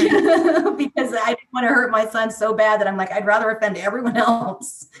he, because I didn't want to hurt my son so bad that I'm like, I'd rather offend everyone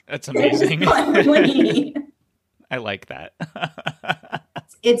else. That's amazing. I like that.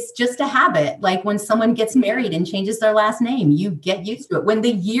 It's just a habit. Like when someone gets married and changes their last name, you get used to it. When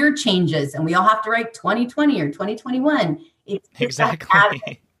the year changes and we all have to write 2020 or 2021, it's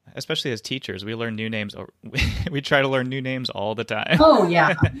exactly. Especially as teachers, we learn new names, or we try to learn new names all the time. Oh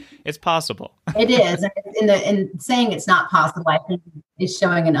yeah, it's possible. It is, and saying it's not possible, I think, is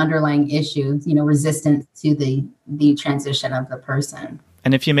showing an underlying issue. Resistance to the transition of the person.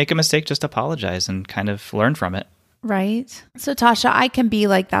 And if you make a mistake, just apologize and kind of learn from it. Right. So Tasha, I can be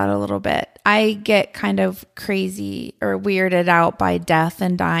like that a little bit. I get kind of crazy or weirded out by death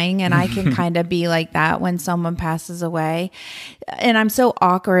and dying. And I can kind of be like that when someone passes away. And I'm so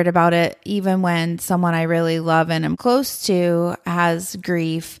awkward about it. Even when someone I really love and am close to has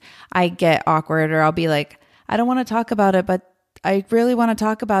grief, I get awkward, or I'll be like, I don't want to talk about it, but I really want to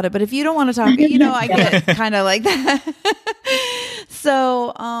talk about it. But if you don't want to talk, I get kind of like that.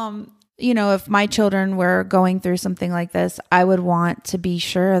 So, if my children were going through something like this, I would want to be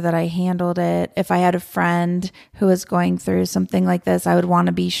sure that I handled it. If I had a friend who was going through something like this, I would want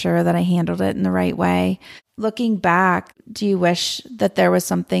to be sure that I handled it in the right way. Looking back, do you wish that there was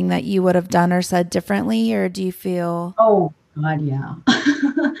something that you would have done or said differently, or do you feel? Oh, God, yeah.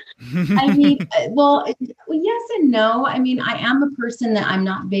 Well, yes and no. I am a person that I'm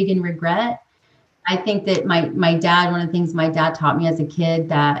not big in regret. I think that my dad, one of the things my dad taught me as a kid,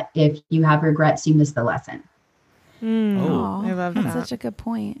 that if you have regrets, you miss the lesson. I love that. That's such a good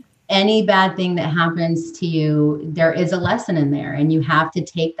point. Any bad thing that happens to you, there is a lesson in there, and you have to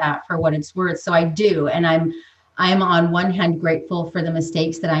take that for what it's worth. So I do. And I'm on one hand grateful for the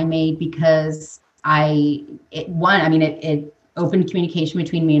mistakes that I made, because it opened communication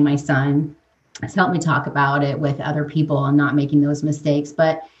between me and my son. It's helped me talk about it with other people and not making those mistakes.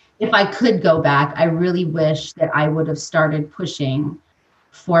 But if I could go back, I really wish that I would have started pushing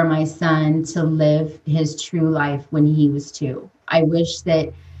for my son to live his true life when he was 2. I wish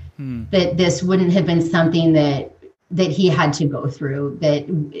that this wouldn't have been something that he had to go through, that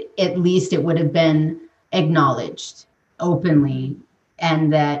at least it would have been acknowledged openly.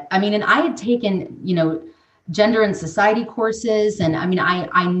 And that, and I had taken, gender and society courses. And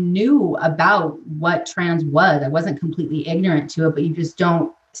I knew about what trans was. I wasn't completely ignorant to it, but you just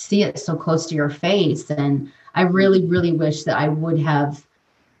don't see it so close to your face. And I really, really wish that I would have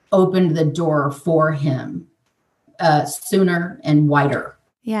opened the door for him sooner and wider.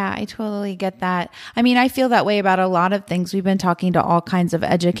 Yeah, I totally get that. I feel that way about a lot of things. We've been talking to all kinds of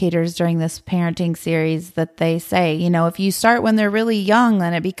educators during this parenting series that they say, if you start when they're really young,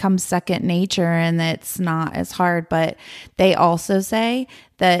 then it becomes second nature and it's not as hard. But they also say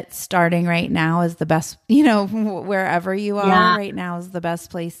that starting right now is the best, wherever you are right now is the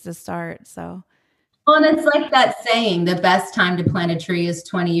best place to start. So. Well, and it's like that saying, the best time to plant a tree is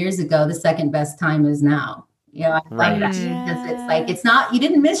 20 years ago. The second best time is now. I love that, because it's like, it's not, you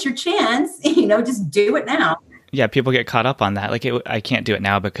didn't miss your chance, just do it now. Yeah, people get caught up on that. Like, I can't do it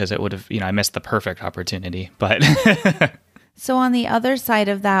now because it would have, I missed the perfect opportunity. But so on the other side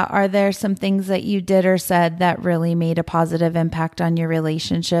of that, are there some things that you did or said that really made a positive impact on your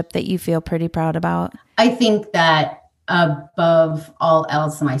relationship that you feel pretty proud about? I think that above all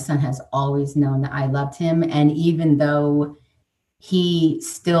else, my son has always known that I loved him. And even though he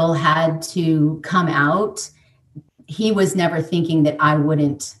still had to come out he was never thinking that I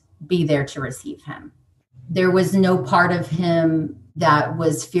wouldn't be there to receive him. There was no part of him that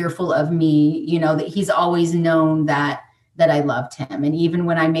was fearful of me, that he's always known that I loved him. And even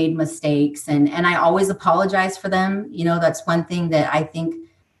when I made mistakes and I always apologize for them, that's one thing that I think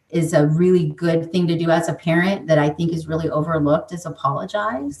is a really good thing to do as a parent that I think is really overlooked, is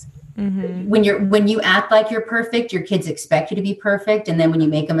apologize. Mm-hmm. When you act like you're perfect, your kids expect you to be perfect. And then when you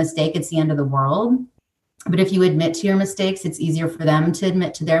make a mistake, it's the end of the world. But if you admit to your mistakes, it's easier for them to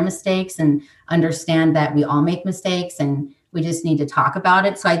admit to their mistakes and understand that we all make mistakes and we just need to talk about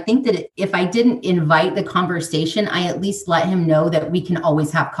it. So I think that if I didn't invite the conversation, I at least let him know that we can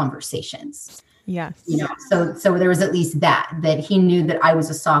always have conversations. Yes. So there was at least that he knew that I was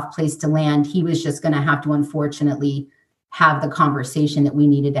a soft place to land. He was just going to have to, unfortunately, have the conversation that we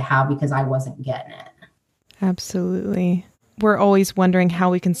needed to have because I wasn't getting it. Absolutely. We're always wondering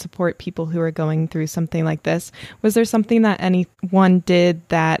how we can support people who are going through something like this. Was there something that anyone did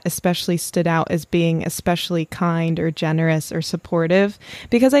that especially stood out as being especially kind or generous or supportive?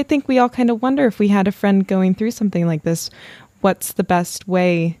 Because I think we all kind of wonder, if we had a friend going through something like this, what's the best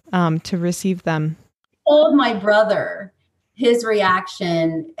way to receive them? Told my brother his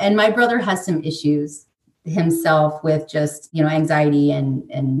reaction, and my brother has some issues himself with just, anxiety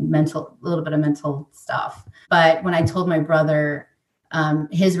and mental, a little bit of mental stuff. But when I told my brother,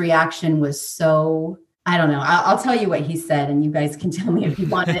 his reaction was so, I don't know. I'll tell you what he said, and you guys can tell me if you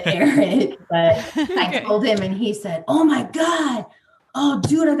want to air it. But I told him, and he said, "Oh my God. Oh,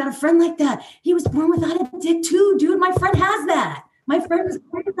 dude, I got a friend like that. He was born without a dick too, dude. My friend has that. My friend was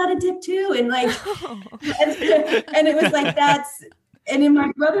born without a dick too." And and it was like, and in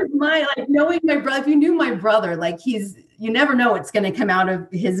my brother's mind, like knowing my brother, if you knew my brother, like you never know what's going to come out of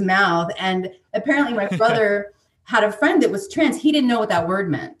his mouth. And apparently my brother had a friend that was trans. He didn't know what that word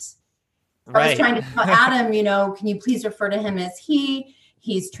meant. Right. I was trying to tell Adam, can you please refer to him as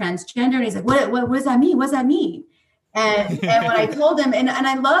he's transgender. And he's like, what does that mean? What does that mean? And when I told him, and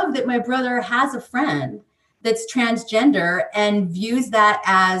I love that my brother has a friend that's transgender and views that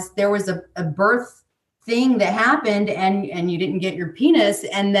as there was a birth thing that happened and you didn't get your penis,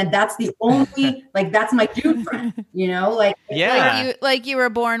 and then that's the only, like, that's my dude friend, yeah, like you were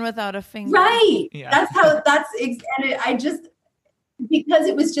born without a finger, right? Yeah. And I just, because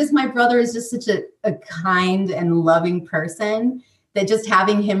it was just, my brother is just such a kind and loving person, that just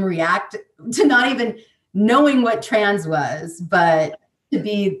having him react to not even knowing what trans was, but to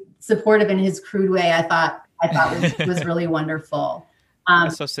be supportive in his crude way, I thought was really wonderful.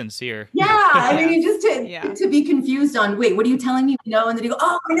 That's so sincere. Yeah, I mean, just to be confused on, wait, what are you telling me? And then you go,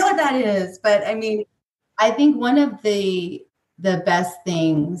 oh, I know what that is. But I mean, I think one of the best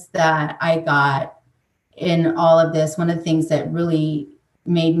things that I got in all of this, one of the things that really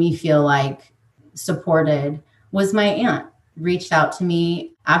made me feel like supported, was my aunt reached out to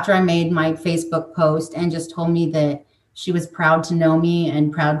me after I made my Facebook post and just told me that she was proud to know me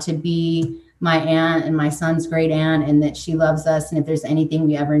and proud to be my aunt and my son's great aunt, and that she loves us. And if there's anything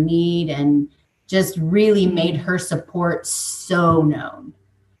we ever need, and just really made her support so known,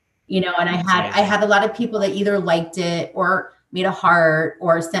 and I had a lot of people that either liked it or made a heart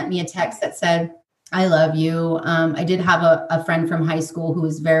or sent me a text that said, "I love you." I did have a friend from high school who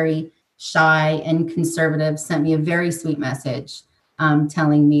was very shy and conservative, sent me a very sweet message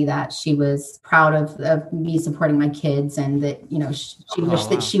telling me that she was proud of me supporting my kids, and that, she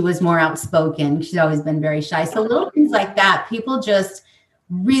wished that she was more outspoken. She's always been very shy. So little things like that, people just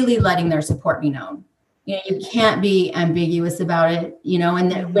really letting their support be known. You can't be ambiguous about it,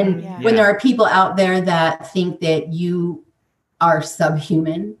 and when there are people out there that think that you are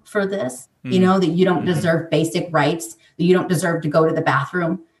subhuman for this, that you don't deserve basic rights, that you don't deserve to go to the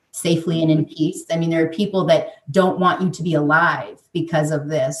bathroom safely and in peace. I mean, there are people that don't want you to be alive because of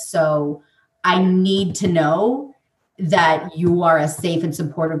this. So I need to know that you are a safe and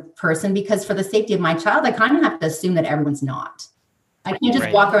supportive person, because for the safety of my child, I kind of have to assume that everyone's not. I can't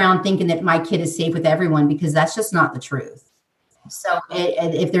just walk around thinking that my kid is safe with everyone, because that's just not the truth. So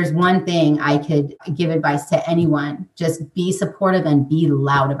if there's one thing I could give advice to anyone, just be supportive and be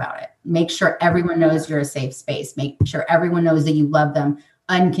loud about it. Make sure everyone knows you're a safe space. Make sure everyone knows that you love them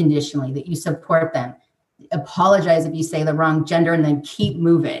unconditionally, that you support them. Apologize if you say the wrong gender, and then keep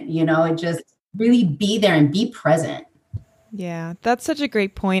moving, and just really be there and be present. Yeah, that's such a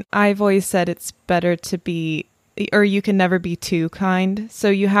great point. I've always said it's better to be, or you can never be too kind. So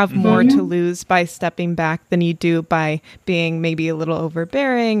you have more to lose by stepping back than you do by being maybe a little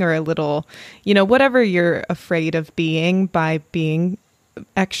overbearing or a little, whatever you're afraid of being, by being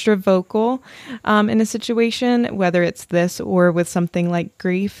extra vocal in a situation, whether it's this or with something like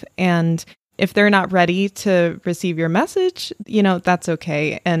grief. And if they're not ready to receive your message, that's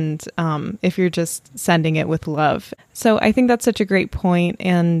okay. And if you're just sending it with love. So I think that's such a great point.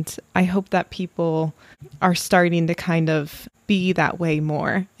 And I hope that people are starting to kind of be that way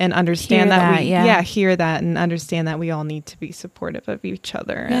more and understand hear that and understand that we all need to be supportive of each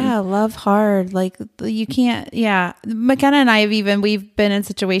other. Love hard. Like you can't, McKenna and we've been in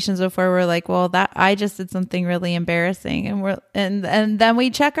situations before where like, well, that I just did something really embarrassing and then we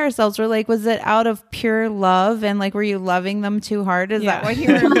check ourselves. We're like, was it out of pure love? And like, were you loving them too hard? Is that what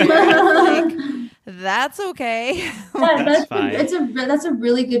you were like? That's okay. That's fine. That's a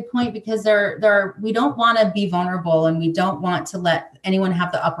really good point, because we don't want to be vulnerable and we don't want to let anyone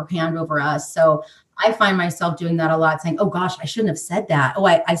have the upper hand over us. So I find myself doing that a lot, saying, oh gosh, I shouldn't have said that. Oh,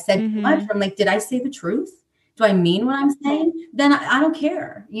 I said too much. I'm like, did I say the truth? Do I mean what I'm saying? Then I don't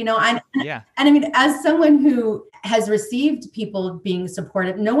care. And I mean, as someone who has received people being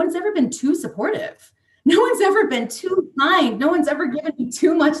supportive, no one's ever been too supportive. No one's ever been too kind. No one's ever given me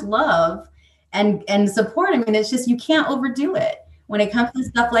too much love and support. I mean, it's just, you can't overdo it when it comes to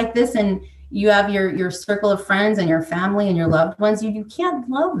stuff like this. And you have your circle of friends and your family and your loved ones. You can't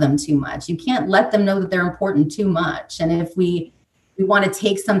love them too much. You can't let them know that they're important too much. And if we want to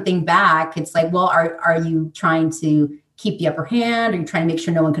take something back, it's like, well, are you trying to keep the upper hand? Are you trying to make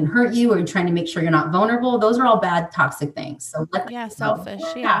sure no one can hurt you? Are you trying to make sure you're not vulnerable? Those are all bad, toxic things. So selfish.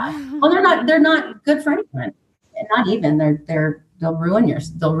 Well, they're not good for anyone. And not even they'll ruin you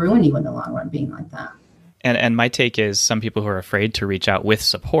in the long run being like that. And my take is, some people who are afraid to reach out with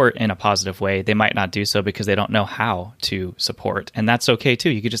support in a positive way, they might not do so because they don't know how to support. And that's okay too.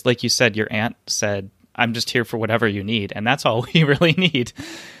 You could just, like you said, your aunt said, I'm just here for whatever you need. And that's all we really need.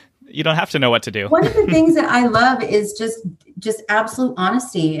 You don't have to know what to do. One of the things that I love is just absolute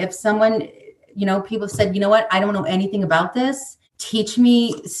honesty. If someone, people said, you know what, I don't know anything about this. Teach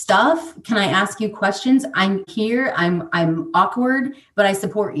me stuff. Can I ask you questions? I'm here. I'm awkward, but I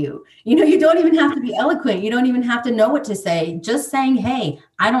support you. You don't even have to be eloquent. You don't even have to know what to say. Just saying, hey,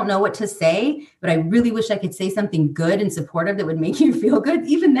 I don't know what to say, but I really wish I could say something good and supportive that would make you feel good.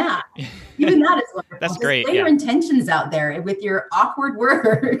 Even that is wonderful. That's great. Lay your intentions out there with your awkward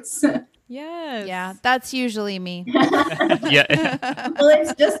words. Yes. Yeah, that's usually me. Yeah. Well,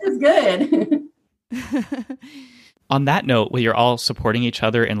 it's just as good. On that note, where you're all supporting each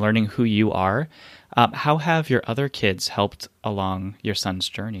other and learning who you are, how have your other kids helped along your son's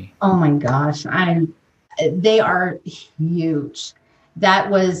journey? Oh my gosh, they are huge. That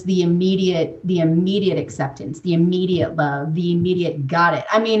was the immediate acceptance, the immediate love, the immediate got it.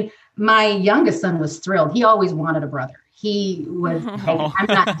 I mean, my youngest son was thrilled. He always wanted a brother. He was like, I'm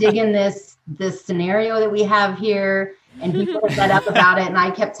not digging this scenario that we have here. And he put that up about it. And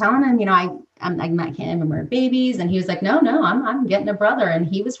I kept telling him, I can't even wear babies. And he was like, no, I'm getting a brother. And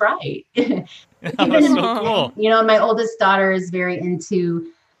he was right. That's so cool. My oldest daughter is very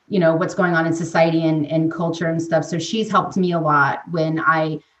into, what's going on in society and culture and stuff. So she's helped me a lot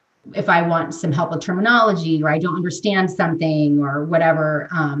if I want some help with terminology or I don't understand something or whatever.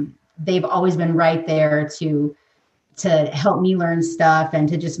 They've always been right there to help me learn stuff and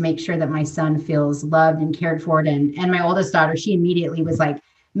to just make sure that my son feels loved and cared for. And my oldest daughter, she immediately was like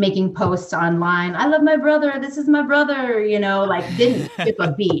making posts online. I love my brother. This is my brother, didn't skip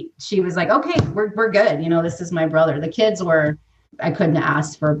a beat. She was like, okay, we're good. This is my brother. The kids I couldn't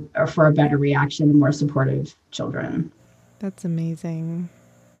ask for a better reaction and more supportive children. That's amazing.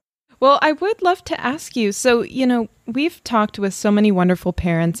 Well, I would love to ask you, so, we've talked with so many wonderful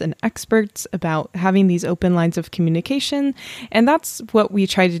parents and experts about having these open lines of communication, and that's what we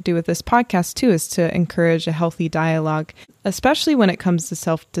try to do with this podcast too, is to encourage a healthy dialogue, especially when it comes to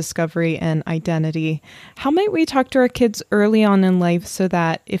self-discovery and identity. How might we talk to our kids early on in life so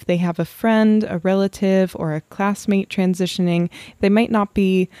that if they have a friend, a relative, or a classmate transitioning, they might not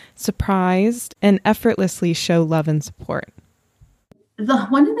be surprised and effortlessly show love and support?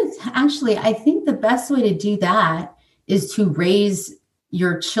 I think the best way to do that is to raise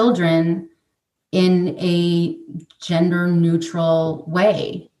your children in a gender neutral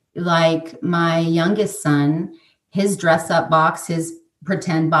way. Like my youngest son, his dress up box, his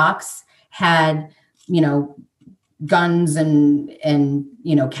pretend box had, guns and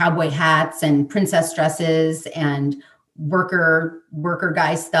cowboy hats and princess dresses and worker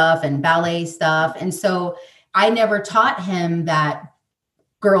guy stuff and ballet stuff. And so I never taught him that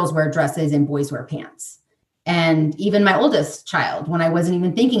girls wear dresses and boys wear pants. And even my oldest child, when I wasn't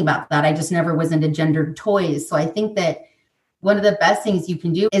even thinking about that, I just never was into gendered toys. So I think that one of the best things you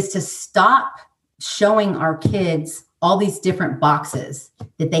can do is to stop showing our kids all these different boxes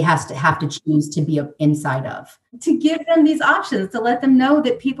that they have to choose to be inside of. To give them these options, to let them know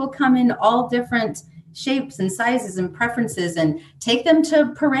that people come in all different shapes and sizes and preferences, and take them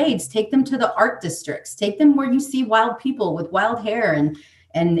to parades, take them to the art districts, take them where you see wild people with wild hair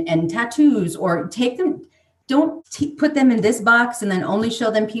and tattoos, or take them, don't put them in this box and then only show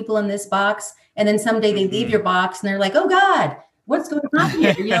them people in this box. And then someday they leave your box and they're like, oh God, what's going on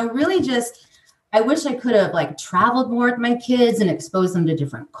here? Really just, I wish I could have like traveled more with my kids and exposed them to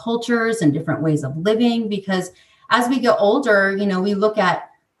different cultures and different ways of living, because as we get older, we look at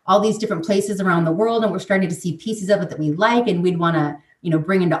all these different places around the world and we're starting to see pieces of it that we like and we'd want to,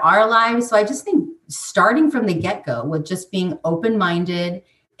 bring into our lives. So I just think starting from the get-go with just being open-minded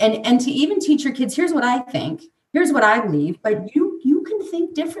and to even teach your kids, here's what I think, here's what I believe, but you can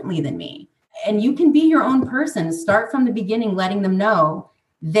think differently than me and you can be your own person. Start from the beginning, letting them know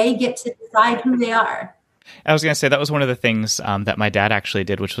they get to decide who they are. I was going to say that was one of the things that my dad actually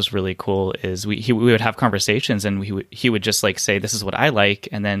did, which was really cool, is we would have conversations and he would just like say, this is what I like.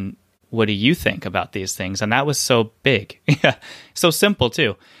 And then what do you think about these things? And that was so big. Yeah. So simple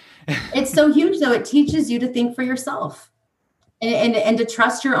too. It's so huge though. It teaches you to think for yourself and to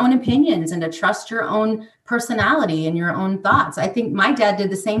trust your own opinions and to trust your own personality and your own thoughts. I think my dad did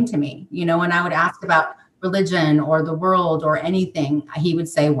the same to me, when I would ask about religion or the world or anything, he would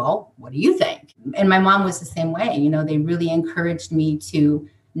say, well, what do you think? And my mom was the same way. They really encouraged me to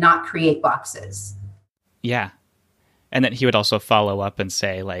not create boxes. Yeah. And then he would also follow up and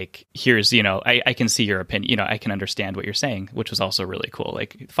say, like, here's, I can see your opinion, I can understand what you're saying, which was also really cool.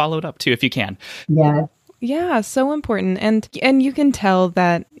 Like, follow it up too, if you can. Yeah. Yeah, so important. And you can tell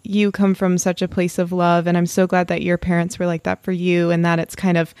that you come from such a place of love. And I'm so glad that your parents were like that for you and that it's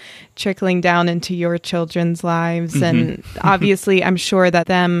kind of trickling down into your children's lives. Mm-hmm. And obviously, I'm sure that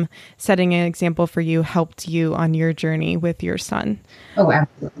them setting an example for you helped you on your journey with your son. Oh,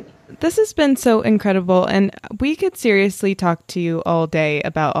 absolutely. This has been so incredible, and we could seriously talk to you all day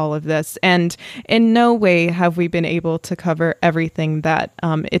about all of this, and in no way have we been able to cover everything that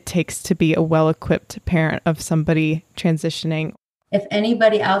it takes to be a well-equipped parent of somebody transitioning. If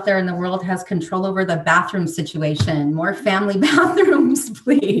anybody out there in the world has control over the bathroom situation, more family bathrooms,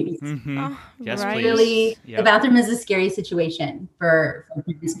 please. Mm-hmm. Oh, yes, right. please. Really, yep. The bathroom is a scary situation for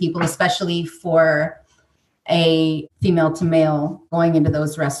these people, especially for a female to male going into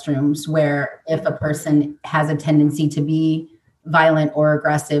those restrooms, where if a person has a tendency to be violent or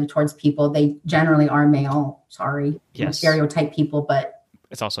aggressive towards people, they generally are male. Sorry, yes. Stereotype people, but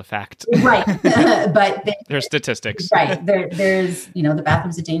it's also fact. Right. But there's statistics. Right. There's, the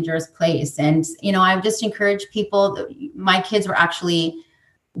bathroom's a dangerous place. And, I would just encourage people. My kids were actually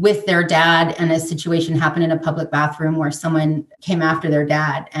with their dad, and a situation happened in a public bathroom where someone came after their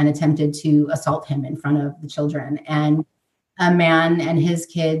dad and attempted to assault him in front of the children. And a man and his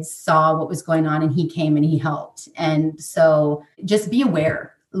kids saw what was going on and he came and he helped. And so just be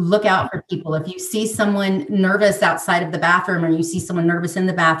aware. Look out for people. If you see someone nervous outside of the bathroom or you see someone nervous in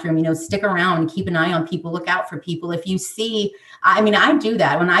the bathroom, stick around and keep an eye on people. Look out for people. If you see, I do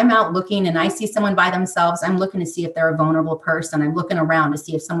that when I'm out looking and I see someone by themselves, I'm looking to see if they're a vulnerable person. I'm looking around to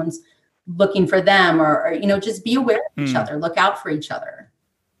see if someone's looking for them or just be aware of each other. Look out for each other.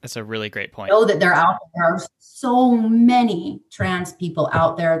 That's a really great point. Know that they're out there. There are so many trans people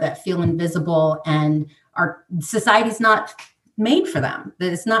out there that feel invisible, and our society's not made for them.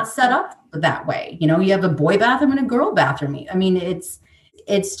 That it's not set up that way. You have a boy bathroom and a girl bathroom.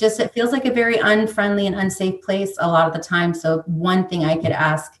 It's just, it feels like a very unfriendly and unsafe place a lot of the time. So one thing I could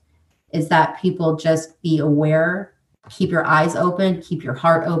ask is that people just be aware, keep your eyes open, keep your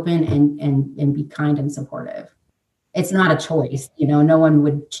heart open, and be kind and supportive. It's not a choice. No one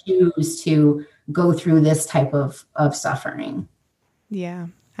would choose to go through this type of suffering. Yeah,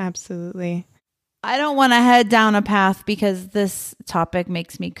 absolutely. I don't want to head down a path because this topic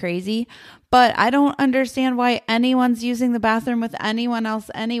makes me crazy, but I don't understand why anyone's using the bathroom with anyone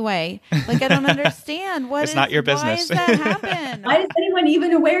else anyway. Like, I don't understand. It's not your business. Why does that happen? Why is anyone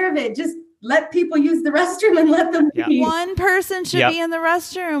even aware of it? Just let people use the restroom and let them leave. One person should be in the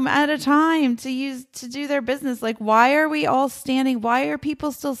restroom at a time to do their business. Like, why are we all standing? Why are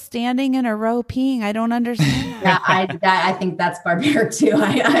people still standing in a row peeing? I don't understand. Yeah, I think that's barbaric too.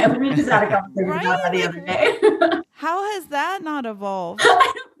 We just had a conversation about that the other day. How has that not evolved?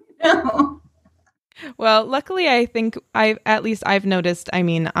 I don't know. Well, luckily, I think I've noticed,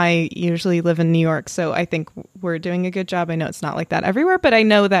 I usually live in New York, so I think we're doing a good job. I know it's not like that everywhere, but I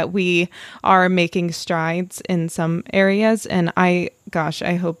know that we are making strides in some areas. And I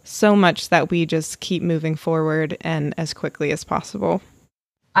hope so much that we just keep moving forward and as quickly as possible.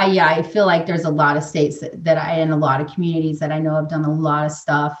 I feel like there's a lot of states that and a lot of communities that I know have done a lot of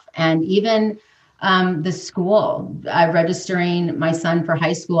stuff. And even the school, registering my son for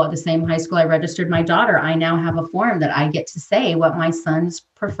high school at the same high school I registered my daughter. I now have a form that I get to say what my son's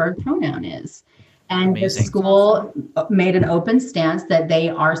preferred pronoun is. And Amazing. The school made an open stance that they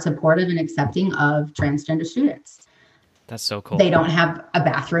are supportive and accepting of transgender students. That's so cool. They don't have a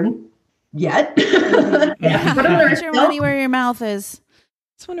bathroom yet. Put your money where your mouth is.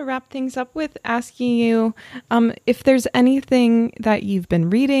 Just want to wrap things up with asking you if there's anything that you've been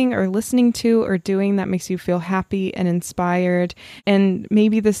reading or listening to or doing that makes you feel happy and inspired, and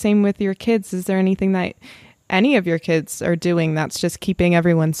maybe the same with your kids. Is there anything that any of your kids are doing that's just keeping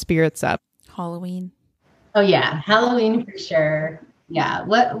everyone's spirits up? Halloween. Oh yeah, Halloween for sure. Yeah,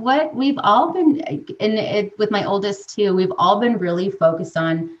 what we've all been, and with my oldest too, we've all been really focused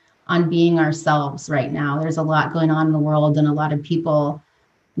on being ourselves right now. There's a lot going on in the world and a lot of people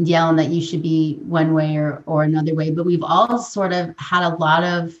yelling that you should be one way or another way. But we've all sort of had a lot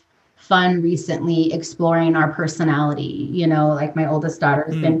of fun recently exploring our personality. You know, like my oldest daughter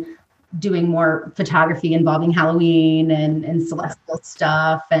has been doing more photography involving Halloween and celestial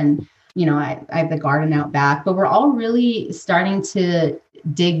stuff. And, you know, I have the garden out back, but we're all really starting to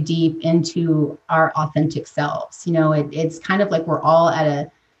dig deep into our authentic selves. You know, it's kind of like we're all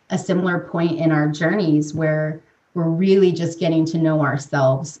at a similar point in our journeys where we're really just getting to know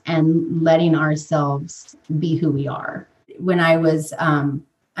ourselves and letting ourselves be who we are. When I was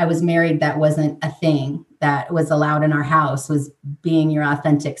married, that wasn't a thing that was allowed in our house, was being your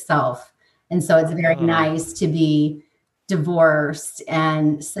authentic self. And so it's very nice to be divorced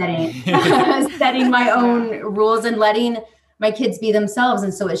and setting my own rules and letting my kids be themselves.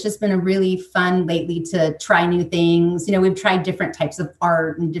 And so it's just been a really fun lately to try new things. You know, we've tried different types of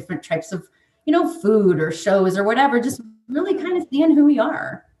art and different types of, you know, food or shows or whatever, just really kind of seeing who we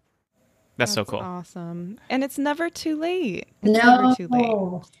are. That's so cool. Awesome. And it's never too late. Never too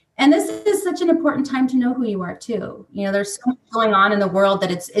late. And this is such an important time to know who you are too. You know, there's so much going on in the world that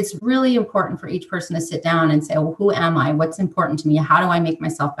it's really important for each person to sit down and say, well, who am I? What's important to me? How do I make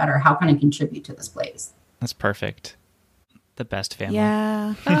myself better? How can I contribute to this place? That's perfect. The best family.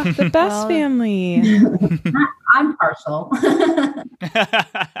 Yeah. The best family. I'm partial.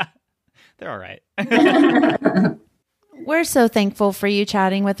 They're all right. We're so thankful for you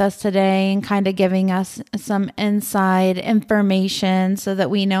chatting with us today and kind of giving us some inside information so that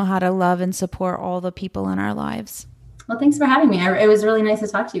we know how to love and support all the people in our lives. Well, thanks for having me. It was really nice to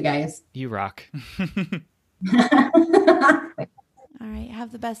talk to you guys. You rock. All right.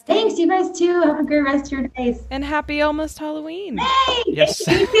 Have the best day. Thanks, you guys too. Have a great rest of your days. And happy almost Halloween. Hey, Yes.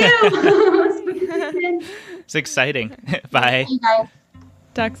 you too. It's exciting. Bye. Hey, guys.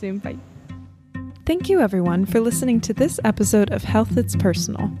 Talk soon. Bye. Thank you, everyone, for listening to this episode of Health It's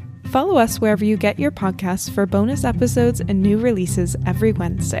Personal. Follow us wherever you get your podcasts for bonus episodes and new releases every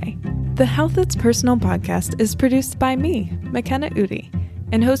Wednesday. The Health It's Personal podcast is produced by me, McKenna Udi,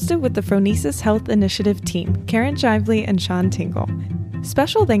 and hosted with the Phronesis Health Initiative team, Karen Shively and Sean Tingle.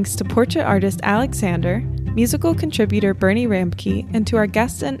 Special thanks to portrait artist Alexander, musical contributor Bernie Ramke, and to our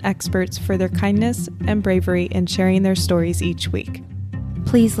guests and experts for their kindness and bravery in sharing their stories each week.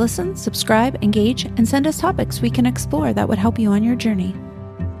 Please listen, subscribe, engage, and send us topics we can explore that would help you on your journey.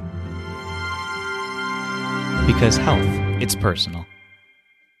 Because health, it's personal.